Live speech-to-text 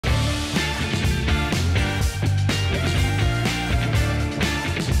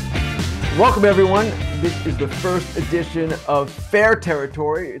Welcome, everyone. This is the first edition of Fair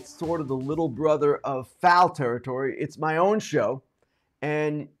Territory. It's sort of the little brother of Foul Territory. It's my own show.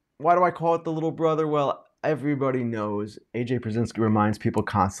 And why do I call it the little brother? Well, everybody knows, AJ Przinsky reminds people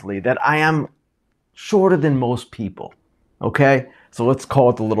constantly that I am shorter than most people. Okay? So let's call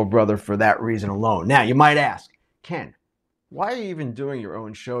it the little brother for that reason alone. Now, you might ask, Ken, why are you even doing your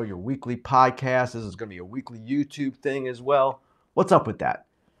own show, your weekly podcast? This is going to be a weekly YouTube thing as well. What's up with that?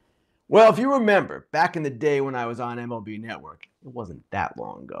 Well, if you remember, back in the day when I was on MLB Network, it wasn't that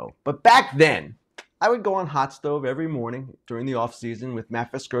long ago, but back then, I would go on Hot Stove every morning during the off-season with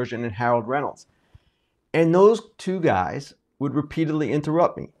Matt Vasgersian and Harold Reynolds. And those two guys would repeatedly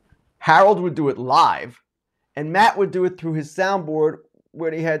interrupt me. Harold would do it live, and Matt would do it through his soundboard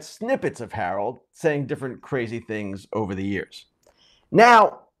where he had snippets of Harold saying different crazy things over the years.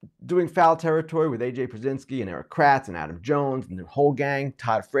 Now, doing Foul Territory with AJ Przinsky and Eric Kratz and Adam Jones and the whole gang,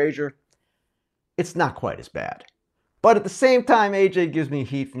 Todd Frazier, it's not quite as bad. But at the same time, AJ gives me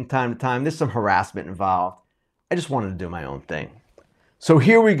heat from time to time. There's some harassment involved. I just wanted to do my own thing. So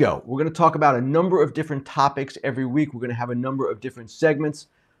here we go. We're going to talk about a number of different topics every week. We're going to have a number of different segments.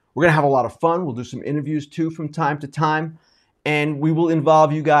 We're going to have a lot of fun. We'll do some interviews too from time to time. And we will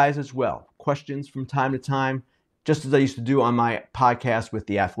involve you guys as well. Questions from time to time, just as I used to do on my podcast with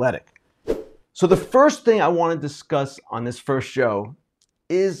The Athletic. So the first thing I want to discuss on this first show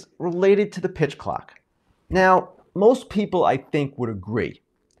is related to the pitch clock. Now, most people, I think, would agree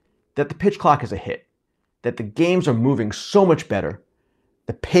that the pitch clock is a hit, that the games are moving so much better.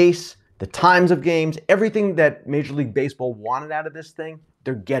 The pace, the times of games, everything that Major League Baseball wanted out of this thing,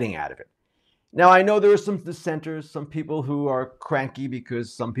 they're getting out of it. Now, I know there are some dissenters, some people who are cranky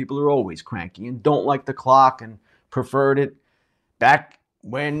because some people are always cranky and don't like the clock and preferred it back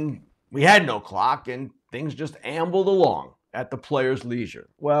when we had no clock and things just ambled along at the player's leisure.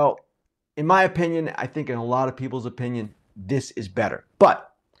 Well, in my opinion, I think in a lot of people's opinion, this is better.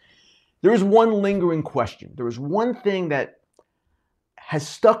 But there is one lingering question. There is one thing that has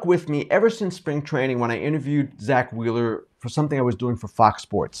stuck with me ever since spring training when I interviewed Zach Wheeler for something I was doing for Fox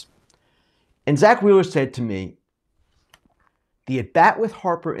Sports. And Zach Wheeler said to me, the at-bat with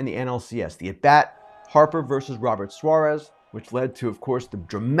Harper in the NLCS, the at-bat Harper versus Robert Suarez, which led to, of course, the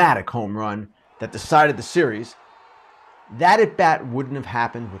dramatic home run that decided the series, that at-bat wouldn't have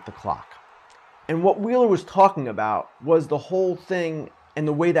happened with the clock. And what Wheeler was talking about was the whole thing and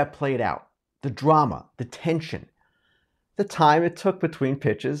the way that played out. The drama, the tension, the time it took between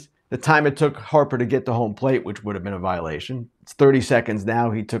pitches, the time it took Harper to get to home plate, which would have been a violation. It's 30 seconds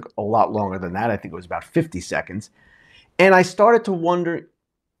now. He took a lot longer than that. I think it was about 50 seconds. And I started to wonder,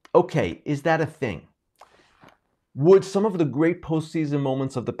 okay, is that a thing? Would some of the great postseason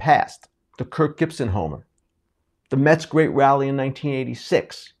moments of the past, the Kirk Gibson homer, the Mets' great rally in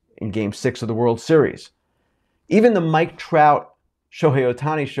 1986 in Game 6 of the World Series, even the Mike Trout, Shohei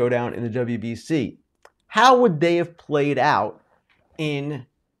Ohtani showdown in the WBC, how would they have played out in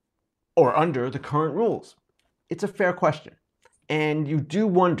or under the current rules? It's a fair question. And you do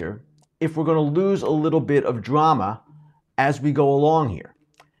wonder if we're going to lose a little bit of drama as we go along here.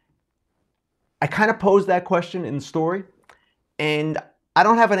 I kind of posed that question in the story, and I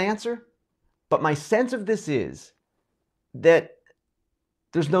don't have an answer, but my sense of this is that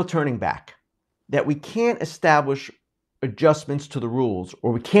there's no turning back, that we can't establish adjustments to the rules,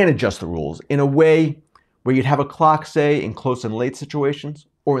 or we can't adjust the rules in a way where you'd have a clock, say, in close and late situations,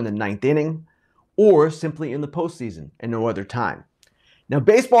 or in the ninth inning, or simply in the postseason and no other time. Now,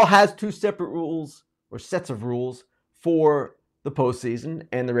 baseball has two separate rules, or sets of rules, for the postseason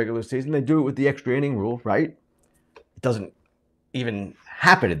and the regular season. They do it with the extra inning rule, right? It doesn't even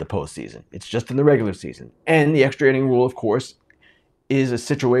happen in the postseason. It's just in the regular season. And the extra inning rule, of course, is a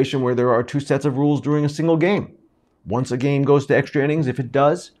situation where there are two sets of rules during a single game. Once a game goes to extra innings, if it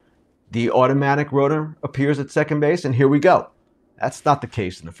does, the automatic runner appears at second base, and here we go. That's not the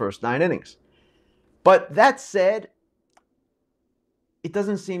case in the first 9 innings. But that said, it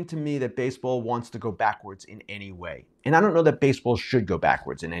doesn't seem to me that baseball wants to go backwards in any way. And I don't know that baseball should go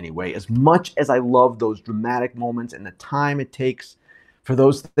backwards in any way, as much as I love those dramatic moments and the time it takes for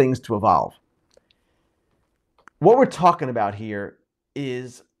those things to evolve. What we're talking about here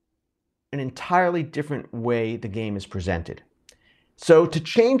is an entirely different way the game is presented. So to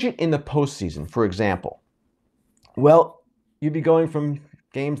change it in the postseason, for example, well, you'd be going from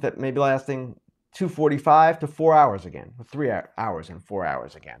games that may be lasting 2:45 to 4 hours again, or 3 hours and 4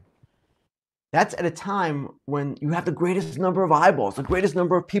 hours again. That's at a time when you have the greatest number of eyeballs, the greatest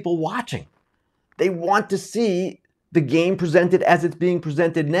number of people watching. They want to see the game presented as it's being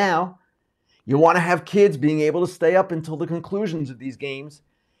presented now. You want to have kids being able to stay up until the conclusions of these games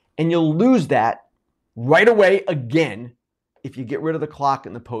And you'll lose that right away again if you get rid of the clock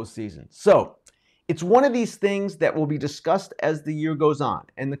in the postseason. So it's one of these things that will be discussed as the year goes on.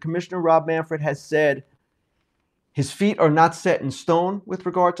 And the commissioner, Rob Manfred, has said his feet are not set in stone with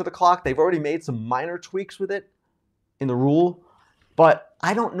regard to the clock. They've already made some minor tweaks with it in the rule. But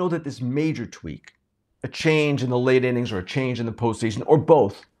I don't know that this major tweak, a change in the late innings or a change in the postseason, or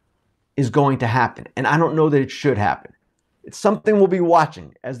both, is going to happen. And I don't know that it should happen. It's something we'll be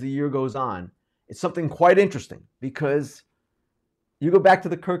watching as the year goes on. It's something quite interesting because you go back to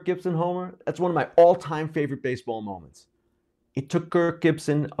the Kirk Gibson homer. That's one of my all-time favorite baseball moments. It took Kirk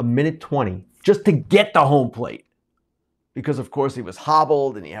Gibson a minute 20 just to get the home plate because, of course, he was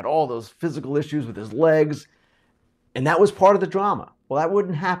hobbled and he had all those physical issues with his legs. And that was part of the drama. Well, that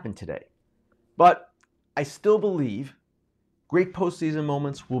wouldn't happen today. But I still believe great postseason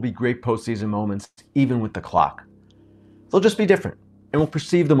moments will be great postseason moments, even with the clock. They'll just be different, and we'll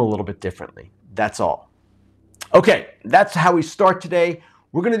perceive them a little bit differently. That's all. Okay, that's how we start today.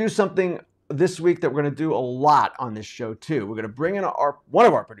 We're going to do something this week that we're going to do a lot on this show, too. We're going to bring in one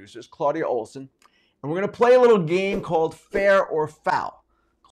of our producers, Claudia Olson, and we're going to play a little game called Fair or Foul.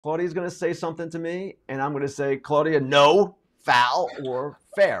 Claudia's going to say something to me, and I'm going to say, Claudia, no, foul, or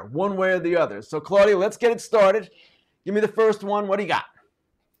fair, one way or the other. So, Claudia, let's get it started. Give me the first one. What do you got?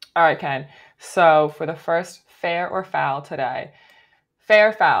 All right, Ken. So for the first fair or foul today,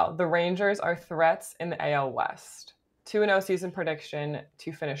 fair foul. The Rangers are threats in the AL West. 2-0 season prediction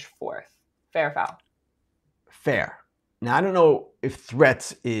to finish 4th. Fair foul. Fair. Now, I don't know if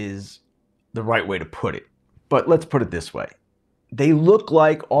threats is the right way to put it, but let's put it this way. They look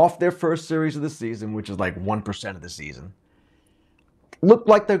like off their first series of the season, which is like 1% of the season, look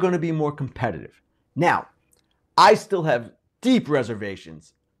like they're going to be more competitive. Now, I still have deep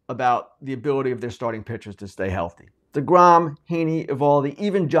reservations about the ability of their starting pitchers to stay healthy. DeGrom, Heaney, Eovaldi,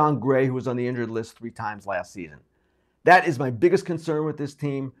 even John Gray, who was on the injured list 3 times last season. That is my biggest concern with this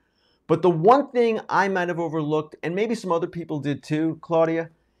team. But the one thing I might have overlooked, and maybe some other people did too, Claudia,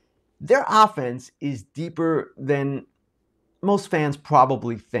 their offense is deeper than most fans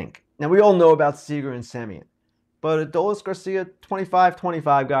probably think. Now, we all know about Seager and Semien, but Adolis Garcia,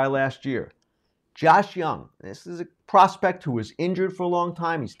 25-25 guy last year. Josh Young, this is a prospect who was injured for a long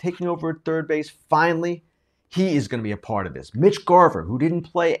time. He's taking over at third base. Finally, he is going to be a part of this. Mitch Garver, who didn't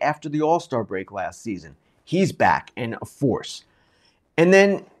play after the All-Star break last season, he's back and a force. And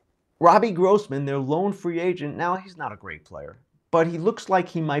then Robbie Grossman, their lone free agent. Now, he's not a great player, but he looks like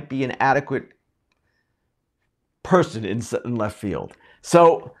he might be an adequate person in left field.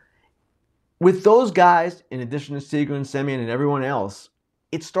 So with those guys, in addition to Seager and Semien and everyone else,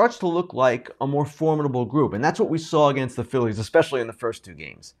 it starts to look like a more formidable group. And that's what we saw against the Phillies, especially in the first 2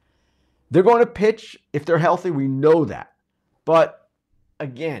 games. They're going to pitch if they're healthy. We know that. But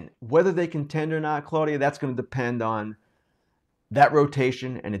again, whether they contend or not, Claudia, that's going to depend on that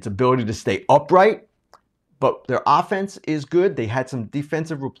rotation and its ability to stay upright. But their offense is good. They had some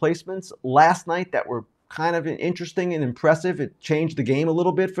defensive replacements last night that were kind of interesting and impressive. It changed the game a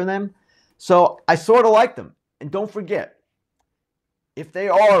little bit for them. So I sort of like them. And don't forget, if they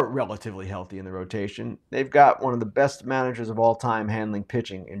are relatively healthy in the rotation, they've got one of the best managers of all time handling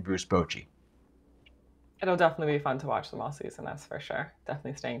pitching in Bruce Bochy. It'll definitely be fun to watch them all season, that's for sure.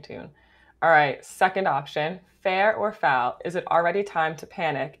 Definitely staying tuned. All right, second option, fair or foul. Is it already time to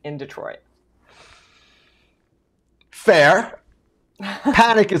panic in Detroit? Fair.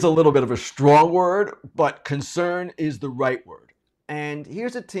 Panic is a little bit of a strong word, but concern is the right word. And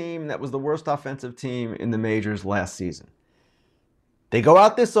here's a team that was the worst offensive team in the majors last season. They go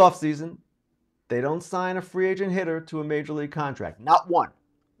out this offseason. They don't sign a free agent hitter to a major league contract. Not one.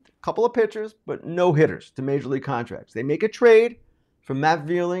 A couple of pitchers, but no hitters to major league contracts. They make a trade for Matt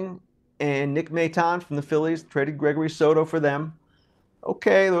Vierling and Nick Maton from the Phillies. Traded Gregory Soto for them.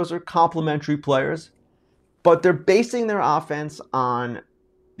 Okay, those are complementary players. But they're basing their offense on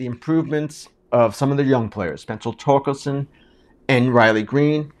the improvements of some of the young players. Spencer Torkelson and Riley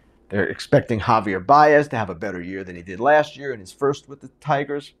Green. They're expecting Javier Baez to have a better year than he did last year in his first with the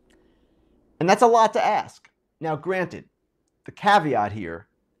Tigers. And that's a lot to ask. Now, granted, the caveat here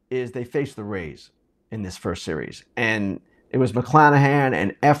is they faced the Rays in this first series. And it was McClanahan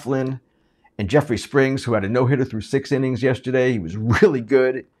and Eflin and Jeffrey Springs, who had a no-hitter through 6 innings yesterday. He was really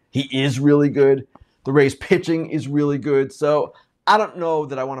good. He is really good. The Rays pitching is really good. So I don't know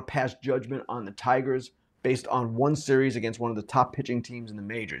that I want to pass judgment on the Tigers based on one series against one of the top pitching teams in the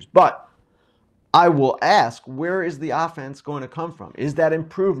majors. But I will ask, where is the offense going to come from? Is that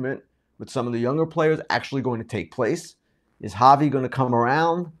improvement with some of the younger players actually going to take place? Is Javi going to come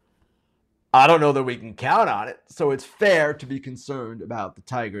around? I don't know that we can count on it, so it's fair to be concerned about the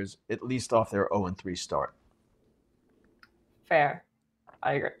Tigers, at least off their 0-3 start. Fair.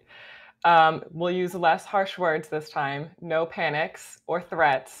 I agree. We'll use less harsh words this time. No panics or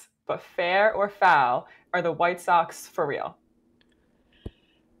threats, but fair or foul, are the White Sox for real?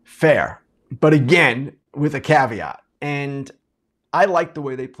 Fair, but again, with a caveat. And I like the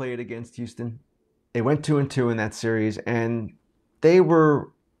way they played against Houston. They went 2-2 in that series, and they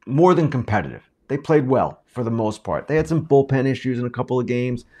were more than competitive. They played well for the most part. They had some bullpen issues in a couple of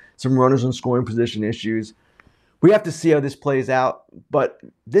games, some runners in scoring position issues. We have to see how this plays out, but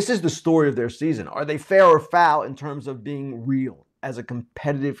this is the story of their season. Are they fair or foul in terms of being real as a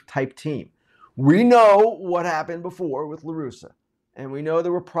competitive type team? We know what happened before with La Russa, and we know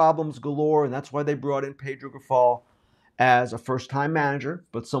there were problems galore, and that's why they brought in Pedro Grifol as a first-time manager,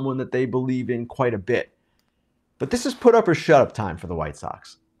 but someone that they believe in quite a bit. But this is put up or shut up time for the White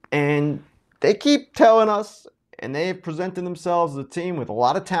Sox. And they keep telling us, and they have presented themselves as a team with a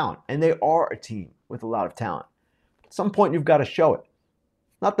lot of talent, and they are a team with a lot of talent. At some point, you've got to show it.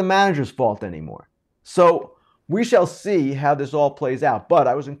 Not the manager's fault anymore. So we shall see how this all plays out. But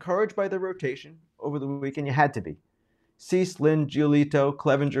I was encouraged by the rotation over the weekend. You had to be. Cease, Lynn, Giolito,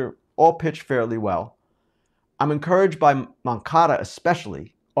 Clevenger all pitched fairly well. I'm encouraged by Moncada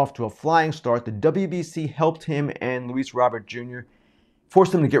especially, off to a flying start. The WBC helped him and Luis Robert Jr.,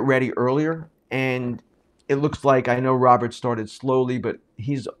 forced him to get ready earlier. And it looks like, I know Robert started slowly, but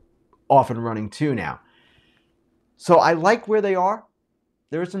he's off and running too now. So I like where they are.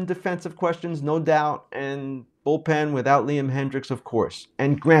 There are some defensive questions, no doubt, and bullpen without Liam Hendricks, of course.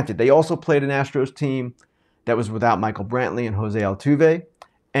 And granted, they also played an Astros team that was without Michael Brantley and Jose Altuve,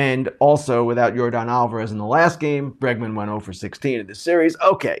 and also without Yordan Alvarez in the last game. Bregman went 0 for 16 in the series.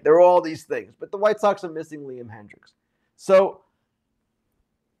 Okay, there are all these things, but the White Sox are missing Liam Hendricks. So,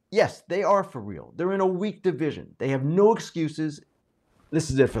 yes, they are for real. They're in a weak division. They have no excuses. This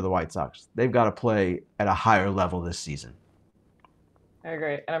is it for the White Sox. They've got to play at a higher level this season. I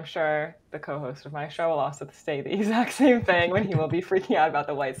agree. And I'm sure the co-host of my show will also say the exact same thing when he will be freaking out about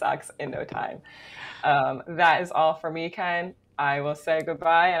the White Sox in no time. That is all for me, Ken. I will say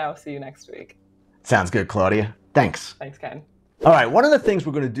goodbye, and I will see you next week. Sounds good, Claudia. Thanks. Thanks, Ken. All right, one of the things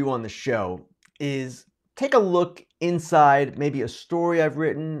we're going to do on the show is take a look inside maybe a story I've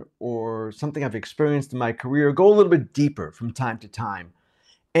written or something I've experienced in my career, go a little bit deeper from time to time.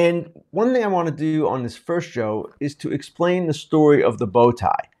 And one thing I want to do on this first show is to explain the story of the bow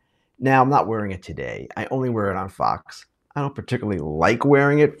tie. Now, I'm not wearing it today. I only wear it on Fox. I don't particularly like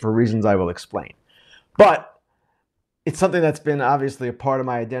wearing it for reasons I will explain. But it's something that's been obviously a part of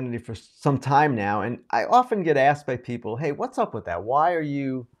my identity for some time now. And I often get asked by people, hey, what's up with that? Why are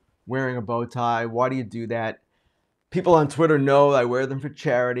you wearing a bow tie? Why do you do that? People on Twitter know I wear them for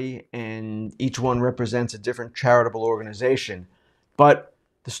charity, and each one represents a different charitable organization. But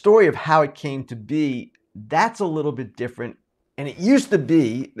the story of how it came to be, that's a little bit different. And it used to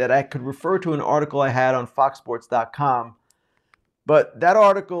be that I could refer to an article I had on foxsports.com, but that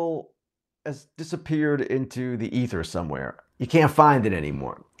article has disappeared into the ether somewhere. You can't find it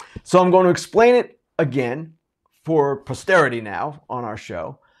anymore. So I'm going to explain it again for posterity now on our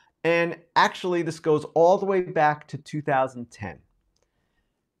show. And actually, this goes all the way back to 2010. It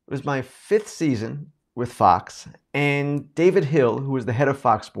was my 5th season with Fox, and David Hill, who was the head of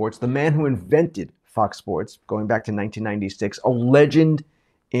Fox Sports, the man who invented Fox Sports going back to 1996, a legend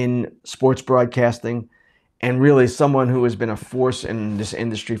in sports broadcasting, and really someone who has been a force in this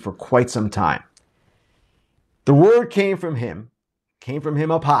industry for quite some time. The word came from him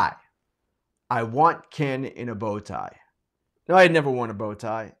up high. I want Ken in a bow tie. Now, I had never worn a bow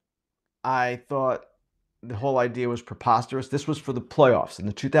tie. I thought the whole idea was preposterous. This was for the playoffs in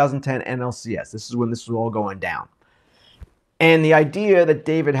the 2010 NLCS. This is when this was all going down. And the idea that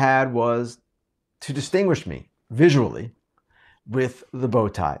David had was to distinguish me visually with the bow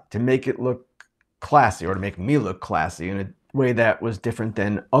tie, to make it look classy, or to make me look classy in a way that was different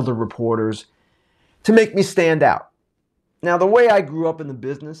than other reporters, to make me stand out. Now, the way I grew up in the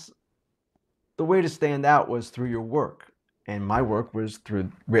business, the way to stand out was through your work. And my work was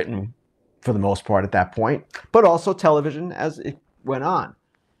through written, for the most part at that point, but also television as it went on.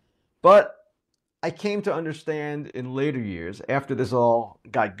 But I came to understand in later years, after this all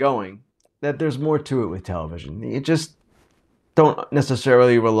got going, that there's more to it with television. You just don't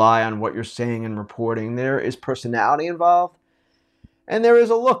necessarily rely on what you're saying and reporting. There is personality involved, and there is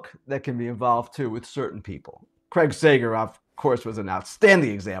a look that can be involved too with certain people. Craig Sager, of course, was an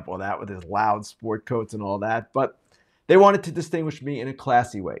outstanding example of that with his loud sport coats and all that, but they wanted to distinguish me in a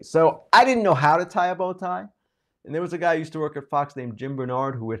classy way. So I didn't know how to tie a bow tie. And there was a guy who used to work at Fox named Jim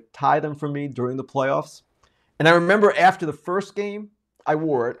Bernard who would tie them for me during the playoffs. And I remember after the first game, I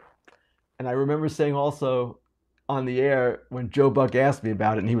wore it. And I remember saying also on the air when Joe Buck asked me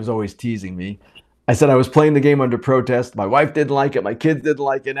about it, and he was always teasing me, I said I was playing the game under protest. My wife didn't like it. My kids didn't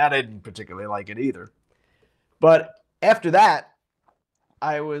like it. And I didn't particularly like it either. But after that,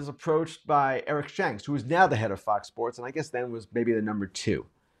 I was approached by Eric Shanks, who is now the head of Fox Sports, and I guess then was maybe the number 2.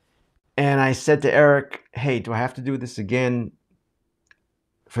 And I said to Eric, hey, do I have to do this again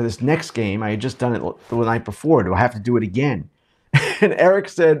for this next game? I had just done it the night before. Do I have to do it again? And Eric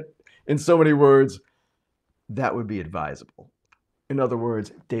said, in so many words, that would be advisable. In other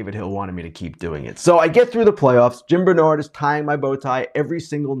words, David Hill wanted me to keep doing it. So I get through the playoffs. Jim Bernard is tying my bow tie every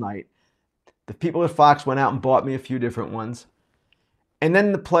single night. The people at Fox went out and bought me a few different ones. And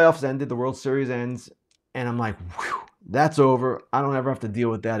then the playoffs ended, the World Series ends, and I'm like, whew, that's over. I don't ever have to deal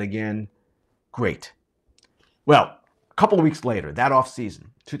with that again. Great. Well, a couple of weeks later, that offseason,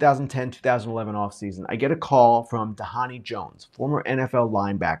 2010-2011 offseason, I get a call from Dhani Jones, former NFL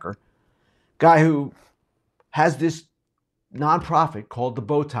linebacker, guy who has this nonprofit called the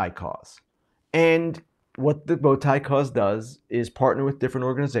Bow Tie Cause. And what the Bow Tie Cause does is partner with different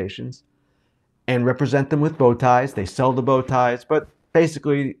organizations and represent them with bow ties. They sell the bow ties, but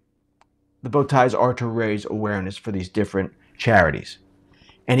basically the bow ties are to raise awareness for these different charities.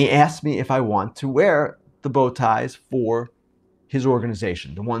 And he asked me if I want to wear the bow ties for his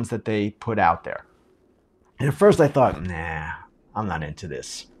organization, the ones that they put out there. And at first I thought, nah, I'm not into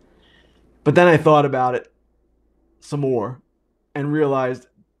this. But then I thought about it some more and realized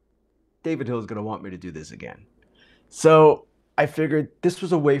David Hill is going to want me to do this again. So I figured this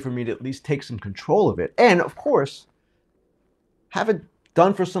was a way for me to at least take some control of it. And of course, have it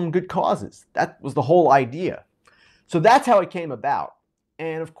done for some good causes. That was the whole idea. So that's how it came about.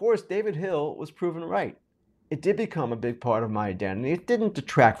 And of course, David Hill was proven right. It did become a big part of my identity. It didn't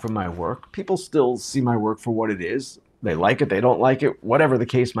detract from my work. People still see my work for what it is. They like it, they don't like it, whatever the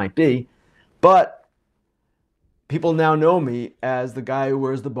case might be. But people now know me as the guy who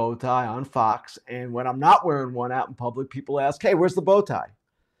wears the bow tie on Fox. And when I'm not wearing one out in public, people ask, hey, where's the bow tie?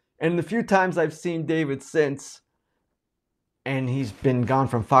 And the few times I've seen David since, and he's been gone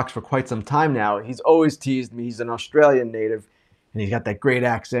from Fox for quite some time now, he's always teased me. He's an Australian native, and he's got that great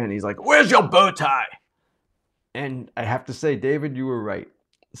accent. He's like, where's your bow tie? And I have to say, David, you were right.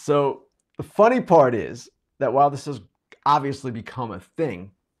 So the funny part is that while this has obviously become a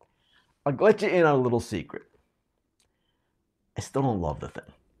thing, I'll let you in on a little secret. I still don't love the thing.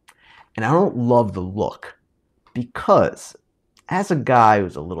 And I don't love the look because as a guy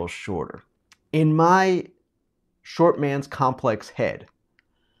who's a little shorter, in my short man's complex head,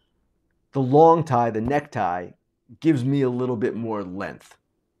 the long tie, the necktie, gives me a little bit more length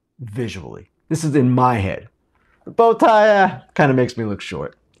visually. This is in my head. The bow tie kind of makes me look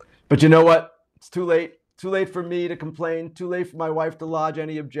short. But you know what? It's too late. Too late for me to complain. Too late for my wife to lodge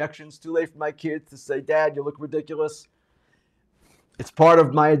any objections. Too late for my kids to say, Dad, you look ridiculous. It's part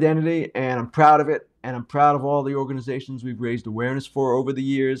of my identity, and I'm proud of it. And I'm proud of all the organizations we've raised awareness for over the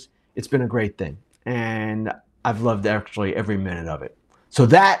years. It's been a great thing. And I've loved actually every minute of it. So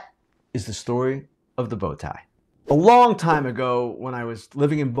that is the story of the bow tie. A long time ago, when I was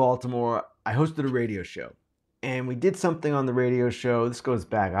living in Baltimore, I hosted a radio show. And we did something on the radio show. This goes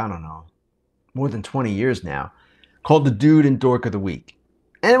back, I don't know, more than 20 years now, called the Dude and Dork of the Week.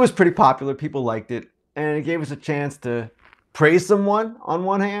 And it was pretty popular. People liked it. And it gave us a chance to praise someone on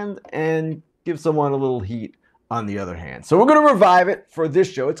one hand and give someone a little heat on the other hand. So we're going to revive it for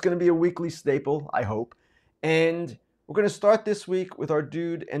this show. It's going to be a weekly staple, I hope. And we're going to start this week with our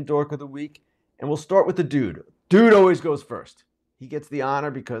Dude and Dork of the Week. And we'll start with the dude. Dude always goes first. He gets the honor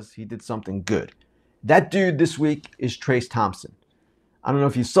because he did something good. That dude this week is Trayce Thompson. I don't know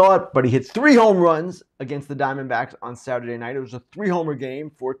if you saw it, but he hit 3 home runs against the Diamondbacks on Saturday night. It was a 3-homer game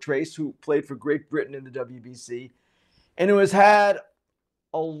for Trayce, who played for Great Britain in the WBC, and who has had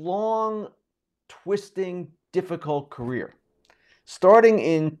a long, twisting, difficult career. Starting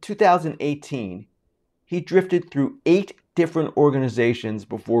in 2018, he drifted through 8 different organizations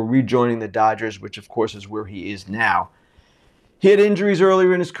before rejoining the Dodgers, which of course is where he is now. He had injuries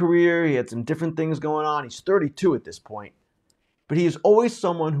earlier in his career. He had some different things going on. He's 32 at this point. But he is always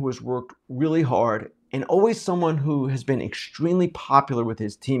someone who has worked really hard and always someone who has been extremely popular with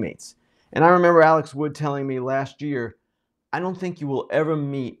his teammates. And I remember Alex Wood telling me last year, I don't think you will ever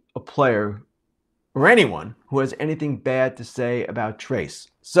meet a player or anyone who has anything bad to say about Trayce.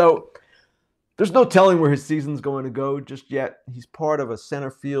 So there's no telling where his season's going to go just yet. He's part of a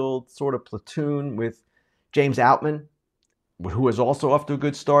center field sort of platoon with James Outman, who is also off to a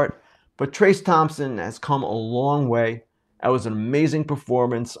good start. But Trace Thompson has come a long way. That was an amazing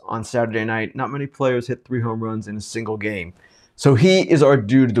performance on Saturday night. Not many players hit 3 home runs in a single game. So he is our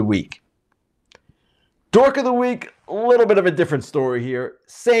dude of the week. Dork of the week, a little bit of a different story here.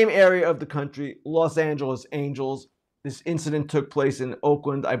 Same area of the country, Los Angeles Angels. This incident took place in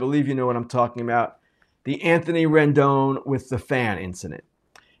Oakland. I believe you know what I'm talking about. The Anthony Rendon with the fan incident.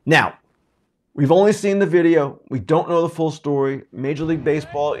 Now, we've only seen the video. We don't know the full story. Major League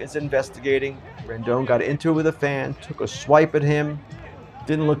Baseball is investigating. Rendon got into it with a fan, took a swipe at him.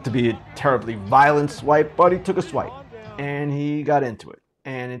 Didn't look to be a terribly violent swipe, but he took a swipe. And he got into it.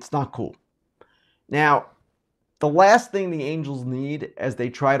 And it's not cool. Now, the last thing the Angels need as they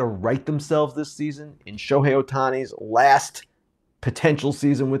try to right themselves this season in Shohei Ohtani's last potential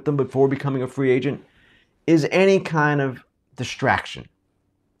season with them before becoming a free agent is any kind of distraction.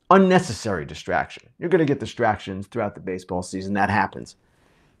 Unnecessary distraction. You're going to get distractions throughout the baseball season. That happens.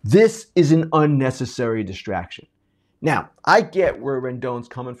 This is an unnecessary distraction. Now, I get where Rendon's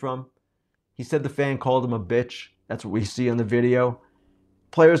coming from. He said the fan called him a bitch. That's what we see on the video.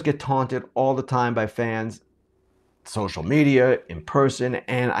 Players get taunted all the time by fans, social media, in person,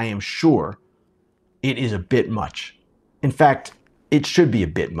 and I am sure it is a bit much. In fact, it should be a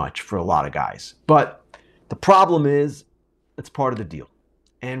bit much for a lot of guys. But the problem is, it's part of the deal.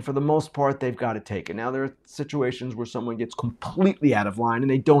 And for the most part, they've got to take it. Now, there are situations where someone gets completely out of line and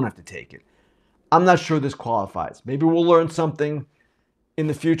they don't have to take it. I'm not sure this qualifies. Maybe we'll learn something in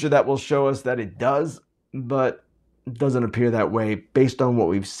the future that will show us that it does, but it doesn't appear that way based on what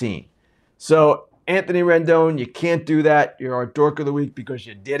we've seen. So, Anthony Rendon, you can't do that. You're our dork of the week because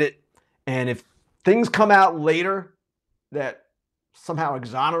you did it. And if things come out later that somehow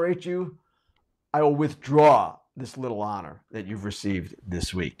exonerate you, I will withdraw this little honor that you've received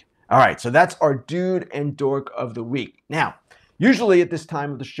this week. All right, so that's our dude and dork of the week. Now, usually at this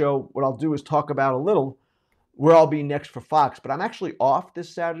time of the show, what I'll do is talk about a little where I'll be next for Fox, but I'm actually off this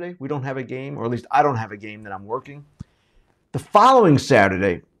Saturday. We don't have a game, or at least I don't have a game that I'm working. The following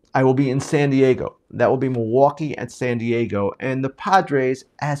Saturday, I will be in San Diego. That will be Milwaukee at San Diego, and the Padres,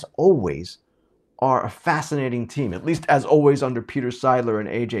 as always, are a fascinating team, at least as always under Peter Seidler and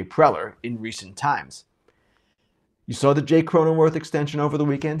A.J. Preller in recent times. You saw the Jay Cronenworth extension over the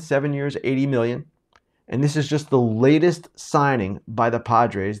weekend, 7 years, $80 million. And this is just the latest signing by the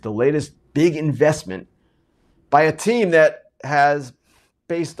Padres, the latest big investment by a team that has,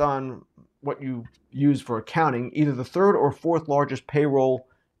 based on what you use for accounting, either the third or fourth largest payroll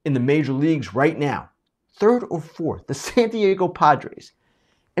in the major leagues right now. Third or fourth, the San Diego Padres.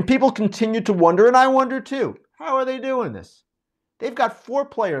 And people continue to wonder, and I wonder too, how are they doing this? They've got 4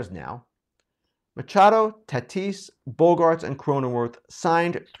 players now. Machado, Tatis, Bogarts, and Cronenworth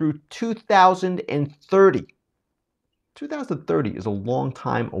signed through 2030. 2030 is a long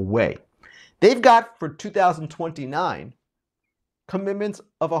time away. They've got for 2029 commitments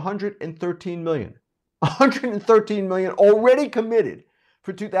of $113 million. $113 million already committed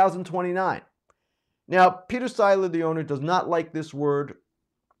for 2029. Now, Peter Seidler, the owner, does not like this word,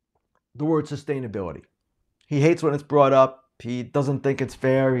 the word sustainability. He hates when it's brought up. He doesn't think it's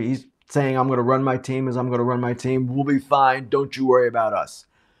fair. He's saying, I'm going to run my team as I'm going to run my team. We'll be fine. Don't you worry about us.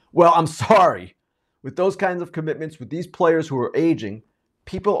 Well, I'm sorry. With those kinds of commitments, with these players who are aging,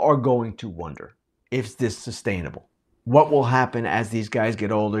 people are going to wonder, is this sustainable? What will happen as these guys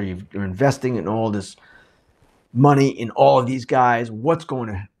get older? You're investing in all this money in all of these guys. What's going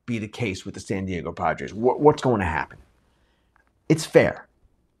to be the case with the San Diego Padres? What's going to happen? It's fair.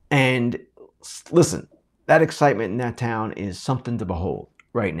 And listen, that excitement in that town is something to behold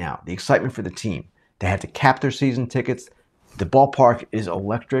right now. The excitement for the team. They had to cap their season tickets. The ballpark is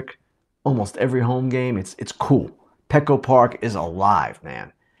electric. Almost every home game, it's cool. Petco Park is alive,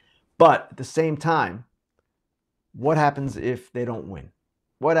 man. But at the same time, what happens if they don't win?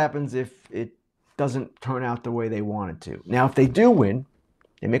 What happens if it doesn't turn out the way they want it to? Now, if they do win,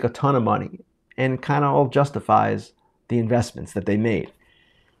 they make a ton of money and kind of all justifies the investments that they made.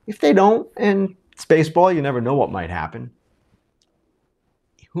 If they don't, and it's baseball, you never know what might happen.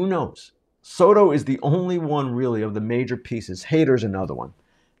 Who knows? Soto is the only one really of the major pieces, Hader's another one,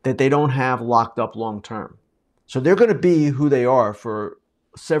 that they don't have locked up long term. So they're going to be who they are for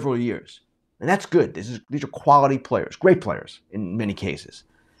several years. And that's good. These are quality players, great players in many cases.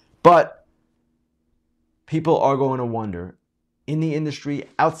 But people are going to wonder in the industry,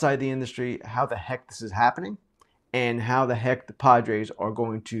 outside the industry, how the heck this is happening and how the heck the Padres are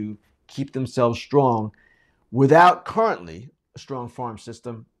going to keep themselves strong without currently a strong farm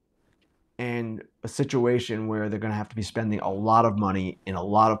system and a situation where they're going to have to be spending a lot of money in a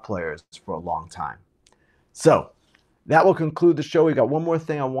lot of players for a long time. So That will conclude the show. We got one more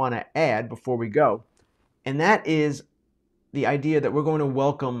thing I want to add before we go, and that is the idea that we're going to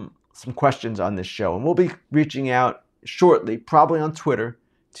welcome some questions on this show. And we'll be reaching out shortly, probably on Twitter,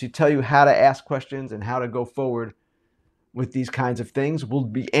 to tell you how to ask questions and how to go forward with these kinds of things. We'll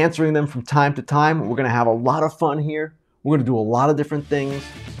be answering them from time to time. We're going to have a lot of fun here. We're going to do a lot of different things.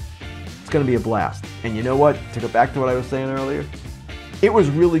 It's going to be a blast. And you know what? To go back to what I was saying earlier, it was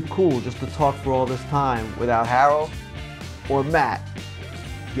really cool just to talk for all this time without Harold or Matt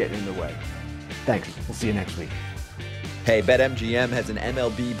getting in the way. Thanks. We'll see you next week. Hey, BetMGM has an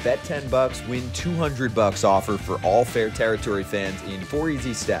MLB bet $10, win $200 offer for all Fair Territory fans in 4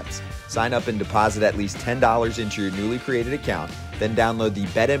 easy steps. Sign up and deposit at least $10 into your newly created account. Then download the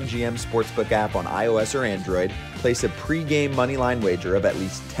BetMGM Sportsbook app on iOS or Android. Place a pregame moneyline wager of at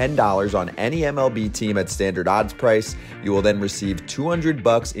least $10 on any MLB team at standard odds price. You will then receive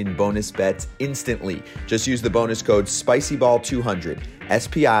 $200 in bonus bets instantly. Just use the bonus code SPICYBALL200,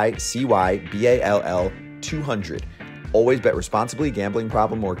 SPICYBALL 200. Always bet responsibly. Gambling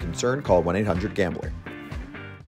problem or concern, call 1-800-GAMBLER.